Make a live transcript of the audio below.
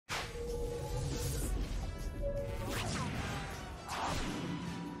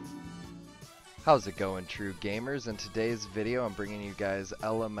How's it going, true gamers? In today's video, I'm bringing you guys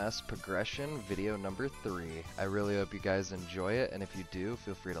LMS Progression video number 3. I really hope you guys enjoy it, and if you do,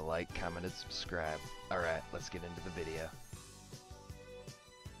 feel free to like, comment, and subscribe. Alright, let's get into the video.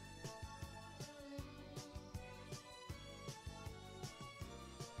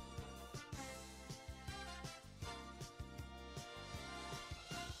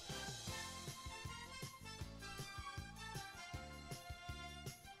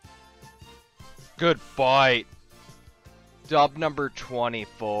 Good fight. Dub number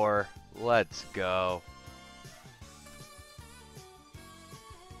 24. Let's go.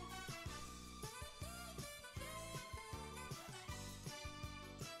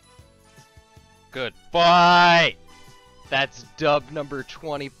 Good fight. That's dub number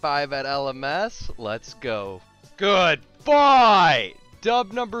 25 at LMS. Let's go. Good fight.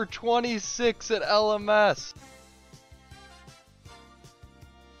 Dub number 26 at LMS.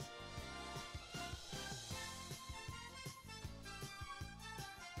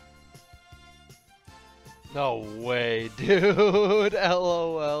 No way, dude.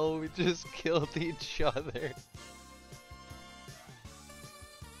 LOL, we just killed each other.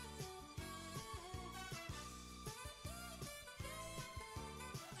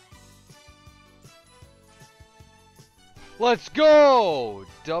 Let's go!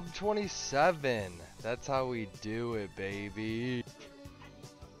 Dub 27. That's how we do it, baby.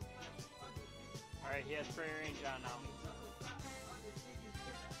 Alright, he has free range on now.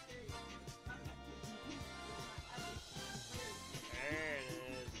 There it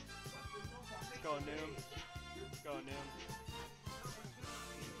is. Let's go, Noom. Let's go, Noom.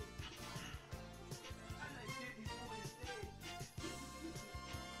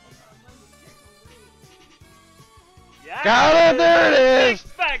 Yes! Got it! There it is!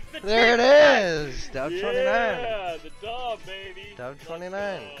 There it is! is! Dub 29. Yeah, the dub, baby. Dub 29.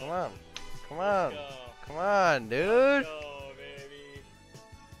 Let's Come go. on. Come on. Let's go. Come on, dude. Let's go, baby.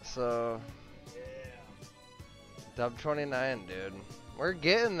 So, Yeah. dub 29, dude. We're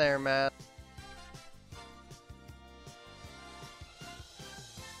getting there, man.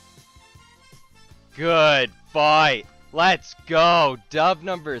 Good fight. Let's go. Dub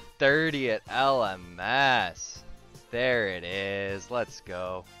number 30 at LMS. There it is. Let's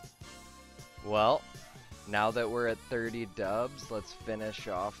go. Well, now that we're at 30 dubs, let's finish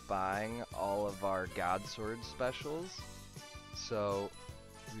off buying all of our God Sword specials. So,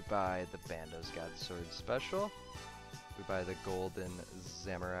 we buy the Bandos God Sword special. We buy the Golden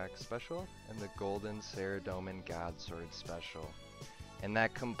Zamorak special and the Golden Saradomin God Sword special. And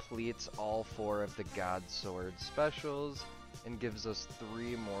that completes all 4 of the God Sword specials and gives us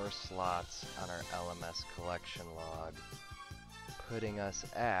 3 more slots on our LMS collection log, putting us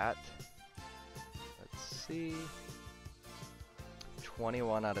at, let's see,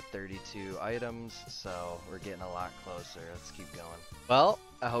 21 out of 32 items, so we're getting a lot closer. Let's keep going. Well,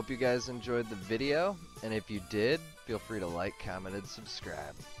 I hope you guys enjoyed the video, and if you did, feel free to like, comment, and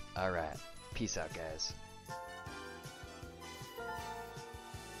subscribe. Alright, peace out, guys.